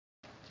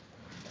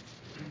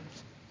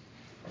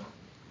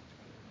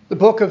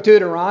book of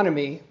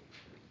Deuteronomy,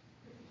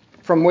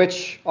 from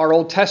which our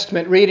Old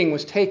Testament reading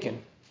was taken,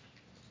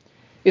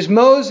 is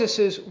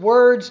Moses'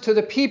 words to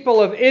the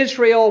people of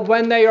Israel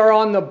when they are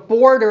on the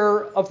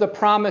border of the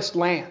promised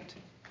land.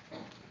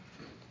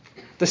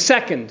 The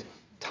second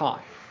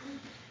time.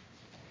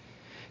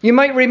 You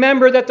might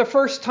remember that the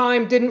first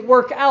time didn't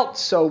work out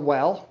so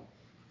well.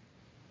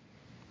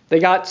 They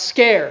got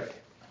scared,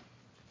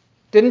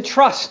 didn't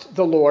trust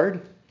the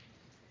Lord,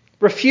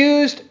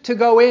 refused to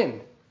go in,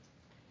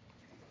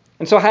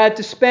 and so had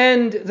to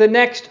spend the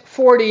next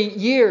 40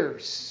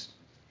 years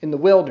in the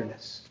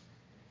wilderness.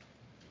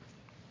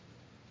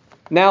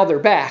 Now they're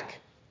back,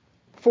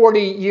 40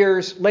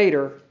 years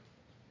later,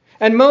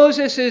 and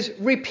Moses is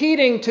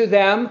repeating to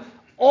them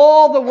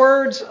all the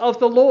words of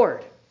the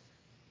Lord,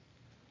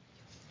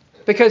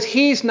 because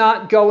he's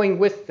not going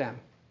with them.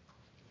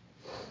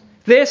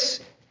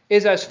 This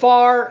is as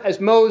far as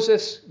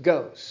Moses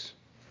goes.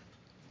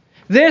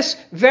 This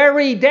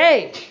very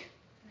day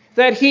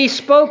that he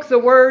spoke the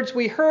words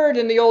we heard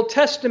in the Old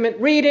Testament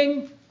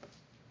reading,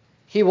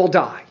 he will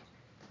die.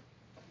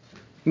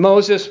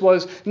 Moses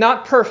was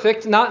not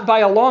perfect, not by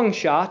a long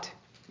shot,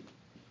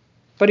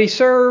 but he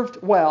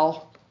served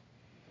well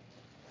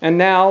and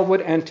now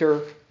would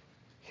enter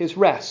his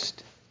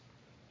rest.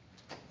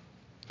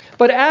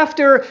 But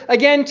after,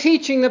 again,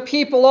 teaching the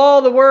people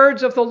all the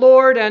words of the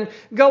Lord and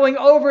going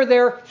over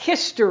their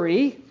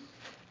history,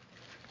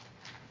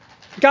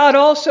 God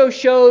also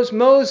shows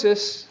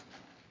Moses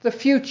the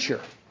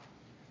future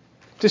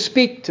to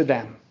speak to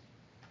them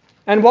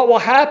and what will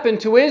happen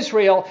to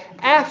Israel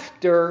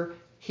after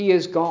he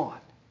is gone.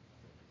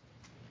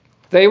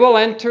 They will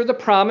enter the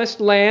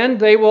promised land.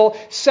 They will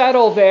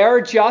settle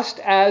there just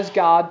as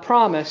God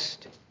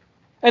promised,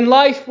 and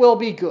life will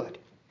be good.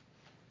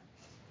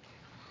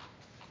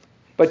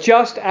 But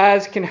just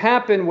as can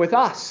happen with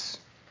us,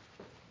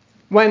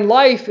 when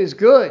life is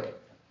good,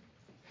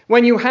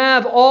 when you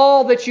have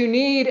all that you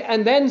need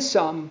and then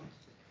some,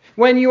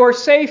 when you are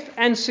safe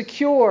and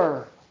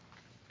secure,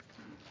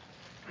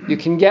 you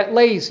can get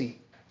lazy.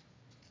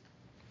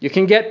 You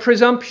can get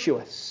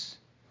presumptuous.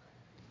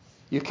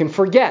 You can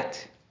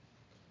forget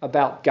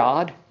about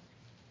God.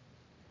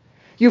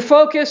 You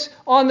focus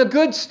on the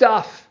good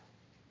stuff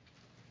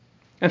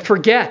and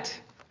forget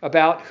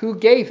about who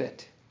gave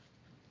it.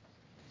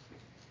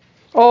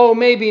 Oh,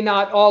 maybe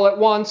not all at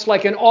once,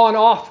 like an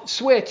on-off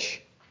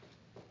switch.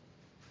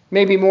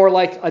 Maybe more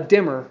like a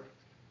dimmer.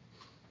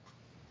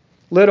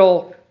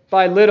 Little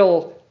by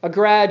little, a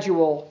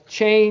gradual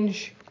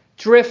change,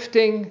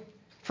 drifting,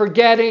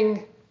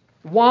 forgetting,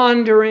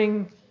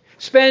 wandering,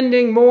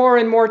 spending more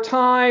and more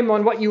time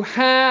on what you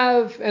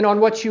have and on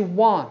what you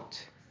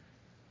want,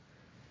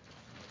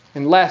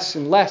 and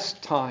less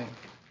time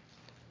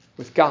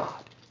with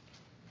God.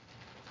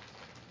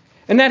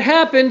 And that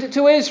happened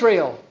to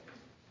Israel.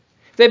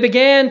 They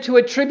began to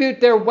attribute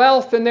their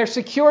wealth and their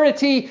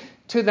security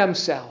to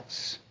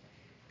themselves.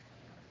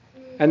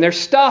 And their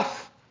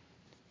stuff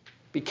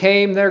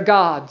became their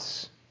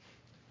gods.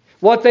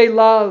 What they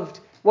loved,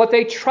 what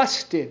they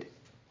trusted,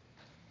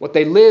 what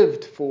they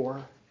lived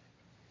for.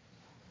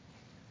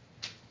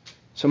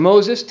 So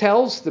Moses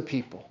tells the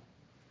people,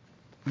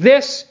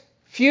 this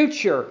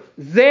future,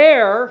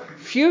 their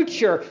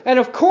future. And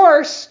of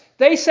course,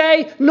 they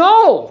say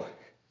no.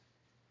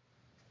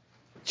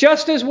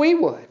 Just as we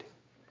would.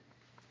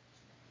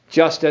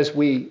 Just as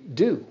we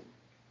do.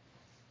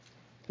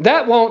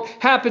 That won't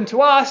happen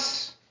to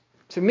us,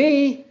 to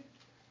me.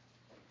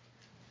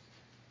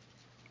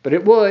 But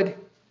it would.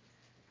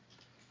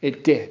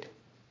 It did.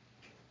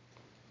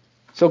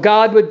 So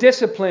God would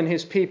discipline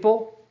his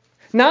people,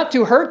 not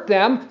to hurt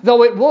them,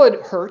 though it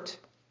would hurt,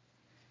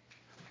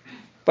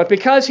 but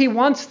because he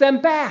wants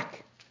them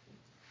back.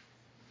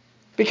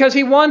 Because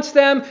he wants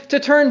them to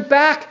turn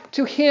back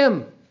to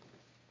him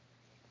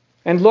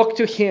and look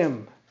to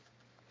him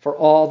for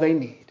all they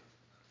need.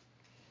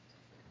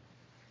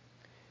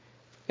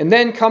 And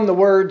then come the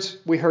words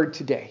we heard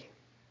today.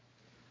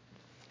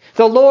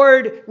 The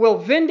Lord will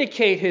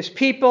vindicate his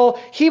people.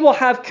 He will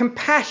have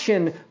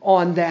compassion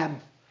on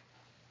them.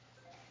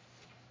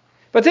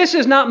 But this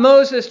is not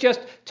Moses just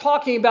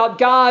talking about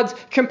God's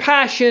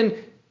compassion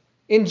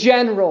in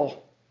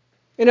general,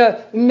 in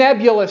a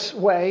nebulous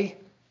way.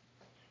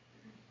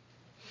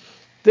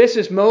 This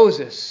is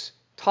Moses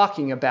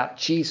talking about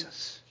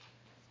Jesus.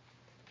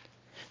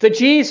 The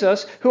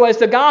Jesus who, as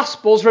the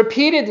Gospels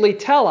repeatedly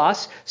tell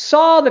us,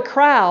 saw the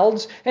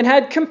crowds and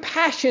had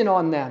compassion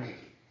on them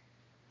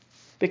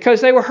because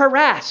they were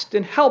harassed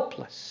and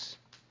helpless,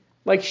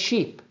 like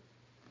sheep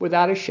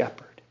without a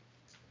shepherd.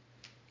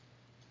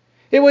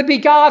 It would be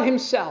God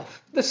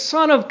himself, the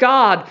Son of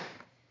God,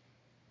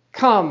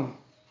 come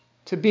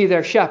to be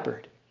their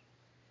shepherd.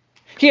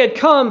 He had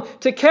come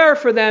to care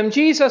for them.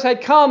 Jesus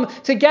had come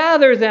to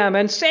gather them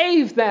and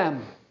save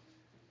them.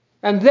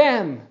 And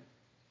them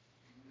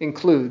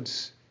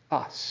includes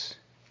us.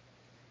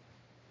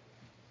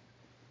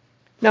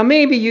 Now,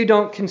 maybe you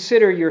don't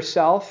consider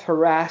yourself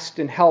harassed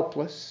and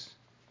helpless.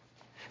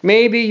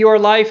 Maybe your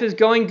life is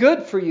going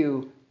good for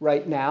you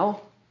right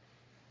now.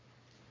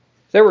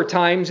 There were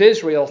times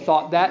Israel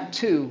thought that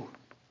too.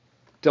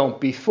 Don't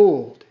be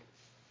fooled.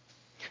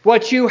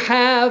 What you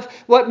have,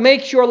 what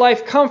makes your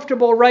life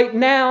comfortable right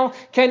now,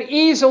 can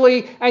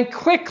easily and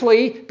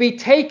quickly be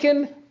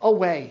taken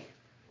away.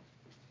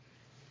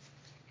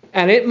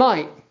 And it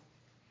might.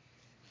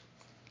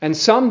 And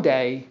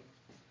someday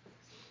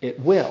it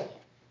will.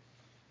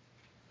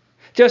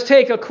 Just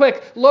take a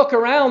quick look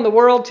around the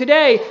world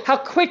today, how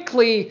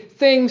quickly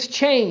things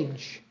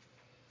change.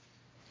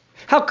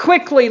 How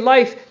quickly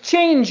life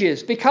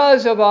changes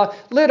because of a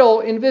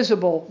little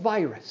invisible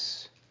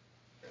virus.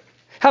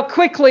 How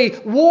quickly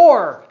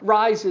war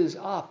rises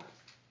up.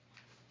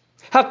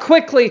 How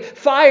quickly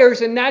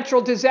fires and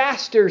natural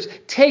disasters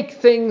take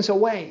things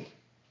away.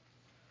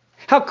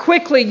 How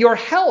quickly your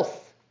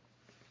health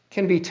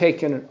can be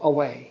taken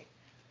away.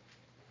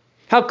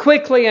 How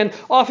quickly and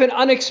often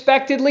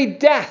unexpectedly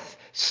death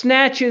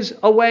snatches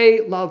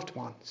away loved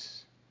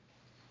ones.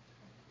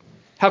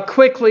 How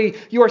quickly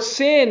your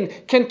sin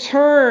can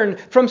turn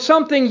from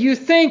something you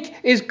think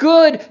is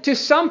good to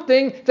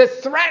something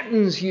that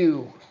threatens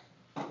you.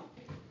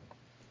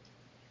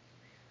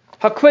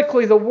 How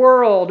quickly the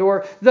world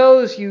or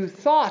those you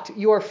thought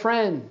your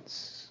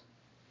friends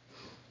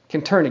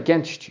can turn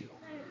against you.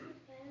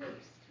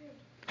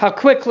 How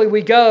quickly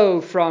we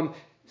go from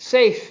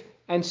safe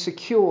and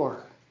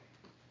secure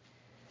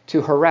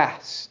to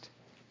harassed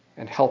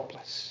and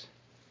helpless.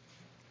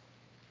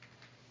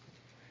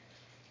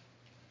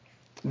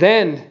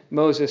 Then,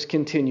 Moses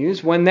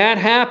continues, when that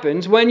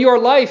happens, when your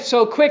life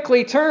so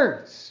quickly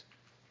turns,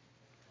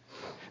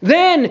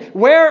 then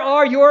where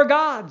are your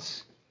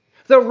gods?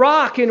 The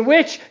rock in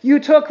which you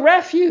took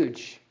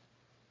refuge?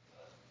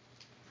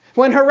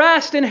 When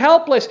harassed and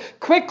helpless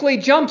quickly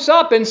jumps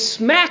up and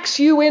smacks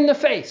you in the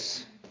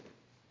face.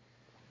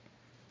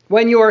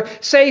 When your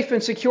safe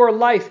and secure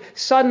life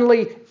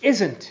suddenly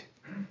isn't.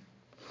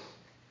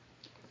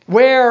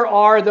 Where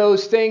are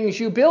those things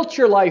you built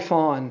your life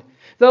on?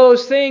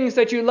 Those things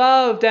that you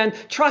loved and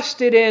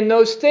trusted in,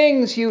 those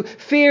things you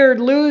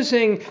feared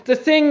losing, the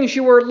things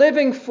you were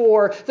living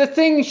for, the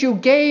things you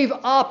gave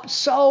up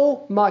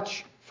so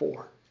much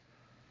for.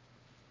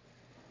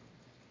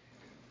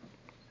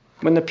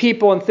 When the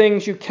people and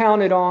things you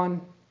counted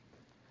on,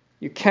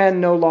 you can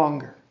no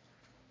longer.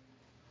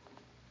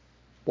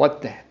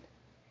 What then?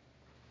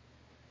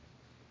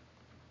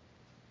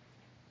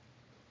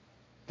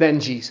 Then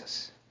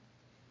Jesus.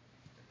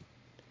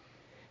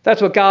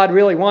 That's what God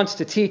really wants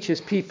to teach His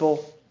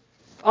people,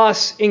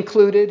 us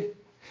included,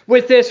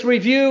 with this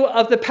review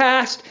of the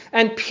past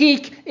and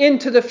peek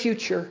into the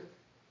future.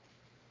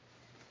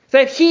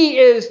 That He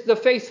is the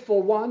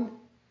faithful one.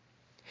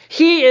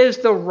 He is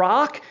the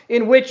rock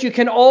in which you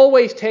can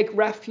always take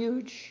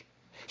refuge.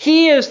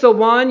 He is the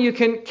one you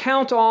can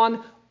count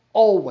on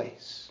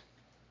always.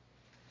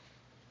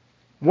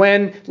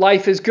 When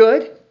life is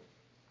good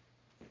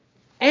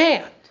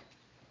and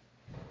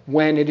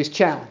when it is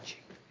challenging.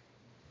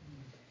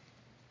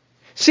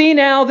 See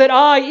now that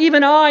I,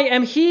 even I,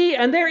 am He,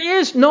 and there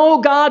is no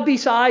God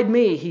beside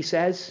me, He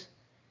says.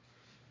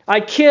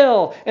 I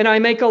kill and I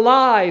make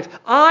alive.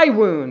 I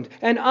wound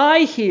and I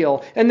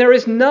heal, and there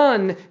is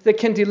none that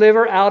can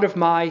deliver out of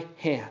my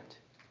hand.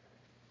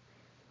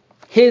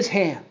 His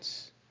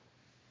hands,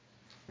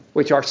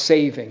 which are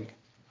saving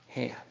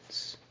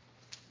hands.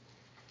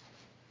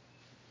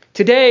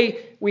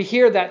 Today, we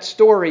hear that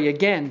story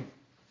again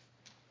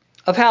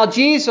of how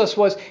Jesus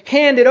was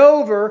handed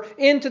over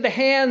into the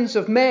hands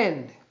of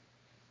men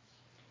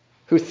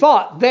who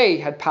thought they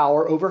had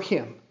power over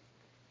Him.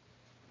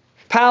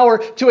 Power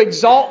to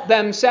exalt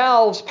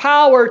themselves,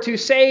 power to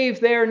save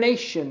their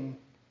nation.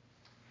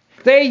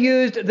 They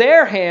used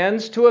their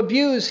hands to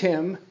abuse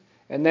Him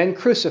and then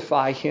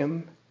crucify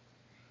Him.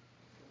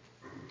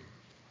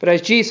 But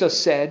as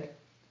Jesus said,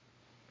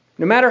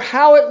 no matter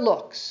how it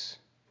looks,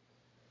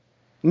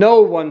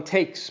 no one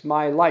takes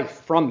my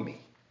life from me,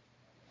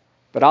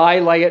 but I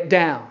lay it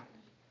down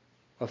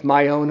of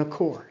my own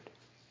accord.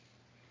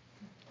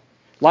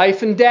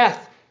 Life and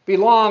death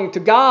belong to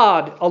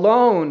God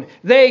alone.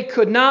 They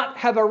could not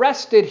have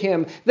arrested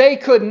Him. They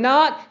could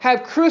not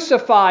have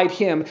crucified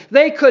Him.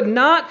 They could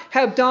not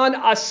have done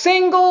a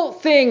single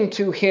thing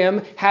to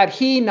Him had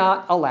He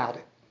not allowed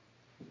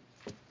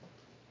it.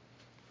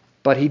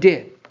 But He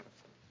did.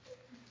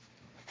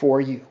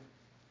 For you.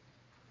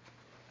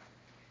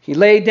 He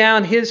laid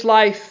down His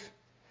life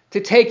to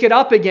take it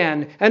up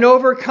again and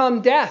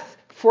overcome death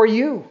for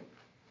you.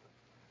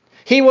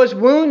 He was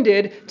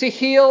wounded to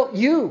heal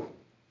you.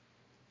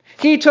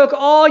 He took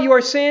all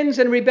your sins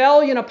and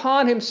rebellion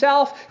upon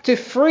Himself to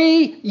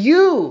free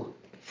you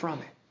from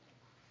it.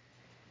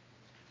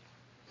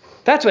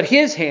 That's what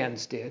His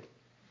hands did.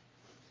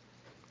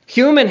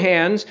 Human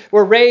hands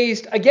were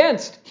raised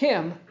against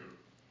Him.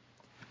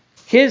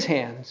 His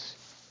hands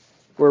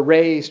were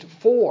raised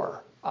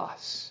for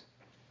us,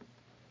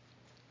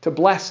 to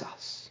bless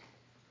us,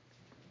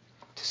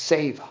 to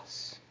save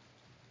us.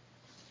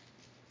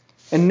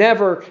 And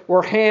never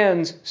were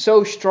hands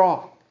so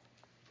strong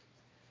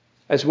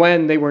as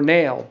when they were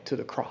nailed to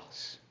the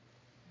cross.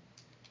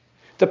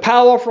 The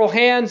powerful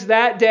hands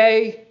that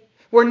day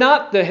were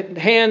not the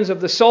hands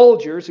of the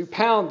soldiers who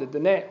pounded the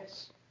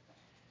nails,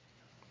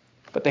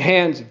 but the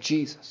hands of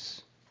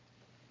Jesus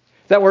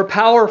that were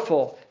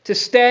powerful to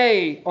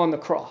stay on the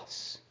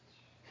cross,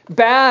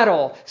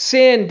 battle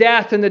sin,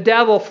 death, and the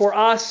devil for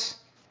us,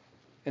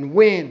 and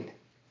win.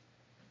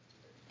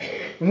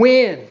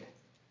 Win.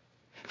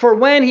 For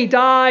when he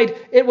died,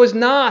 it was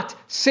not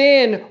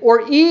sin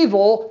or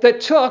evil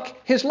that took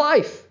his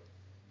life.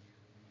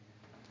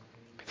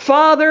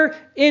 Father,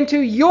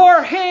 into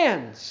your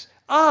hands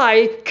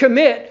I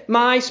commit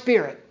my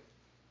spirit.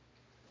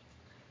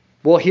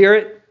 We'll hear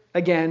it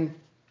again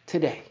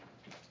today.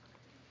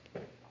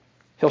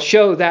 He'll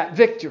show that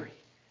victory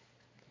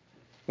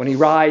when he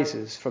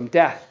rises from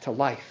death to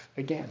life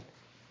again.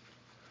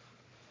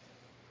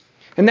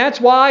 And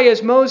that's why,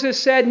 as Moses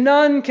said,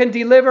 none can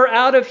deliver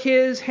out of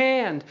his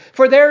hand.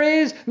 For there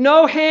is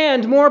no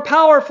hand more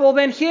powerful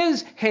than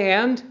his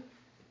hand.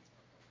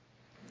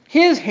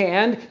 His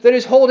hand that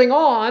is holding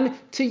on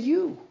to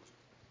you.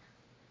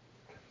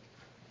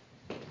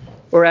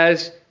 Or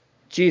as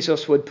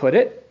Jesus would put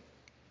it,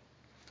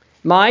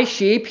 my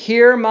sheep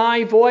hear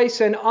my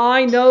voice, and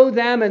I know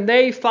them, and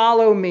they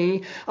follow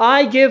me.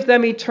 I give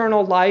them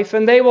eternal life,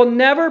 and they will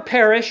never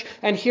perish.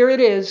 And here it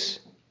is.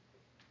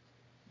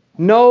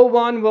 No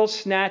one will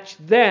snatch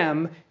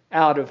them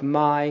out of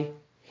my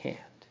hand.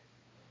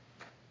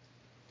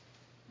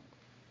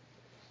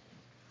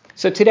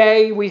 So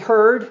today we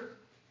heard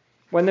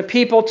when the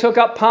people took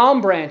up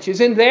palm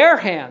branches in their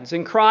hands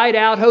and cried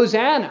out,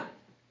 Hosanna,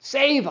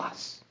 save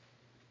us.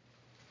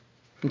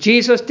 And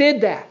Jesus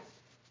did that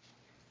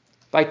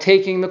by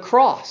taking the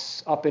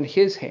cross up in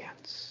his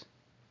hands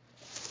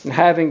and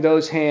having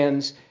those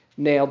hands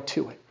nailed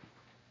to it.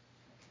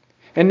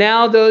 And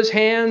now those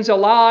hands,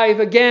 alive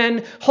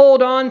again,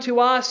 hold on to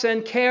us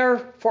and care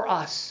for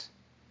us.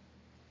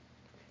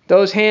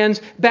 Those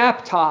hands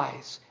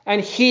baptize and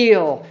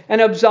heal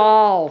and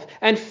absolve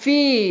and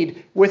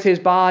feed with his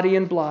body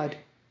and blood.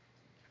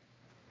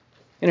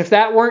 And if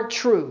that weren't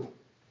true,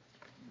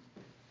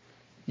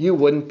 you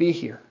wouldn't be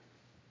here.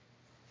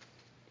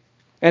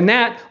 And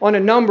that on a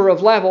number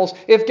of levels.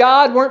 If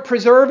God weren't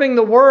preserving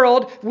the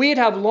world, we'd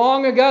have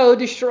long ago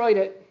destroyed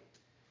it.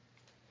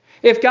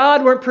 If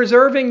God weren't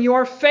preserving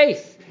your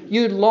faith,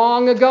 you'd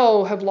long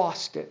ago have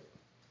lost it.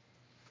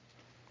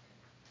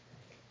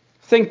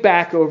 Think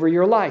back over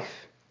your life.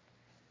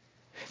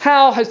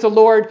 How has the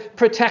Lord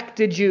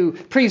protected you,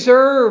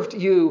 preserved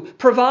you,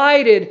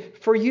 provided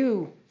for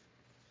you?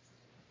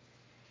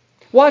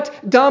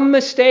 What dumb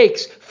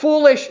mistakes,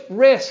 foolish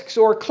risks,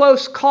 or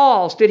close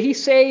calls did he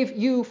save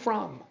you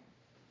from?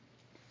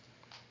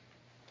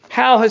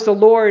 How has the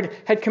Lord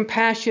had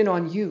compassion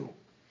on you?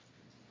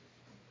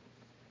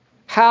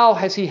 How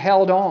has he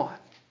held on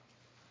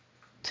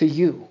to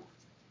you?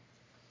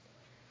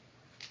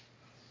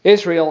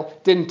 Israel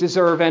didn't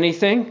deserve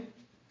anything,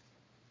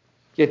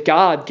 yet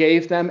God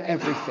gave them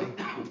everything.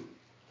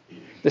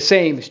 The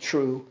same is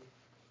true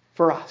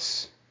for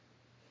us.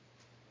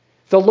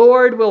 The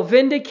Lord will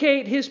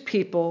vindicate his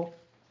people.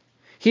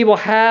 He will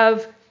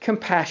have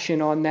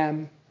compassion on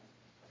them.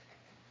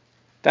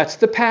 That's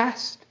the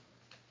past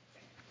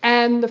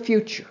and the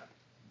future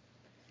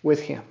with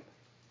him.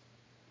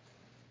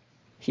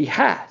 He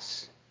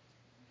has,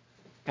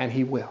 and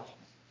he will.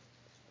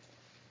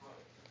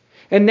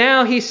 And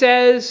now he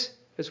says,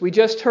 as we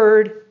just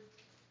heard,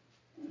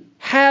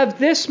 have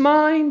this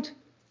mind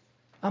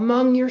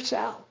among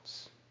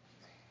yourselves.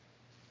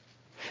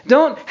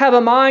 Don't have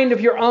a mind of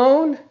your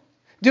own,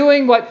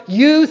 doing what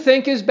you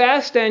think is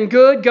best and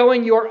good,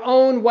 going your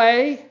own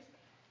way.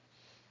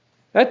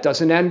 That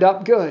doesn't end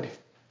up good.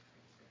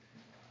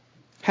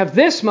 Have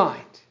this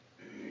mind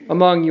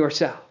among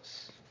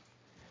yourselves.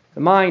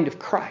 The mind of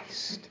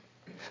Christ.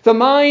 The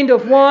mind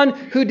of one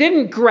who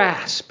didn't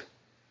grasp,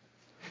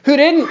 who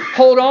didn't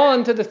hold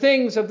on to the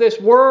things of this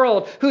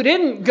world, who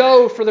didn't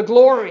go for the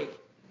glory,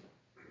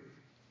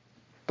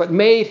 but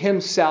made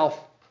himself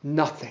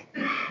nothing,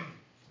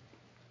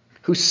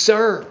 who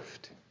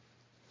served,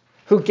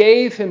 who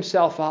gave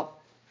himself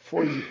up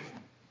for you.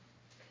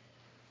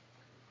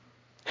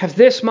 Have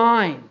this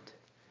mind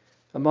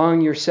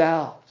among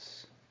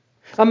yourselves,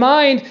 a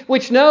mind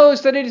which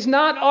knows that it is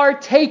not our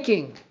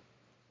taking,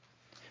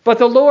 but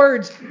the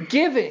Lord's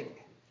giving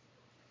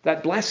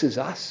that blesses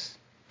us.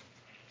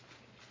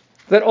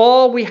 That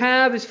all we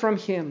have is from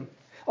him.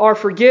 Our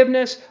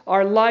forgiveness,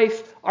 our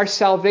life, our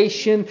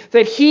salvation.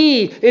 That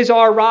he is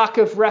our rock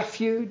of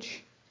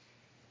refuge.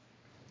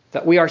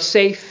 That we are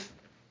safe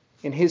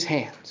in his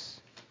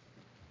hands.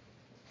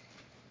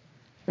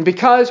 And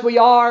because we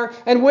are,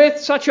 and with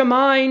such a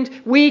mind,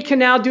 we can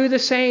now do the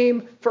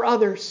same for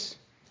others.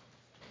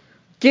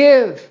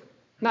 Give,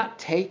 not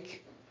take.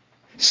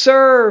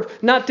 Serve,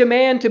 not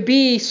demand to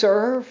be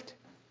served.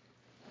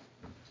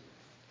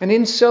 And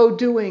in so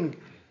doing,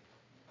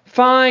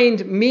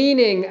 find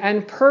meaning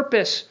and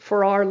purpose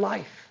for our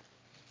life.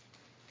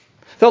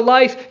 The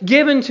life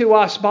given to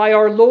us by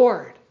our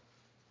Lord.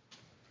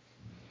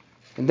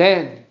 And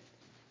then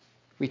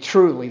we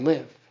truly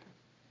live.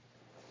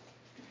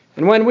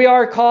 And when we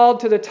are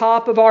called to the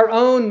top of our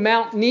own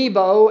Mount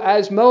Nebo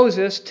as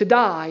Moses to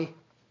die,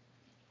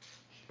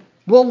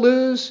 we'll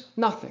lose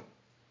nothing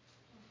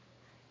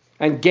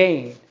and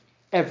gain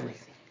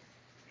everything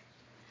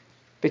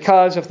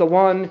because of the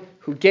one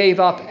who gave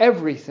up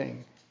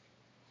everything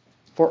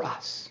for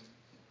us.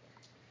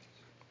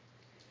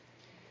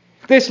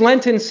 This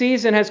Lenten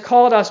season has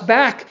called us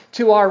back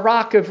to our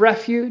rock of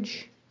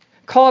refuge,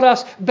 called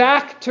us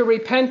back to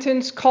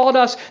repentance, called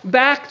us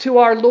back to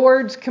our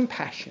Lord's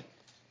compassion.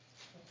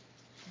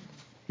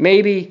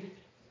 Maybe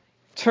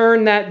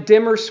turn that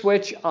dimmer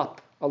switch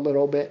up a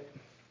little bit.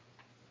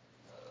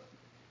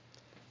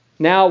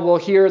 Now we'll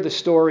hear the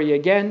story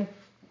again.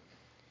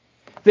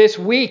 This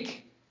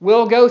week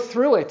we'll go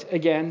through it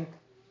again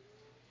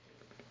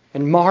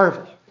and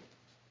marvel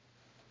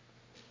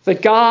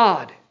that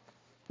God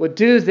would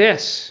do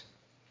this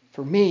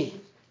for me.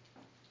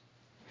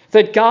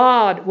 That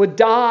God would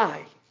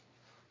die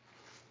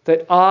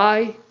that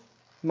I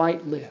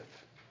might live.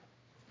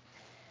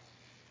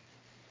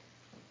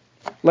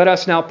 Let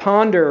us now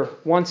ponder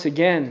once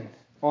again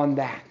on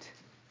that,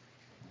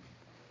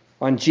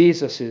 on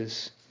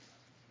Jesus'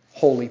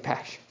 holy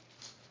passion.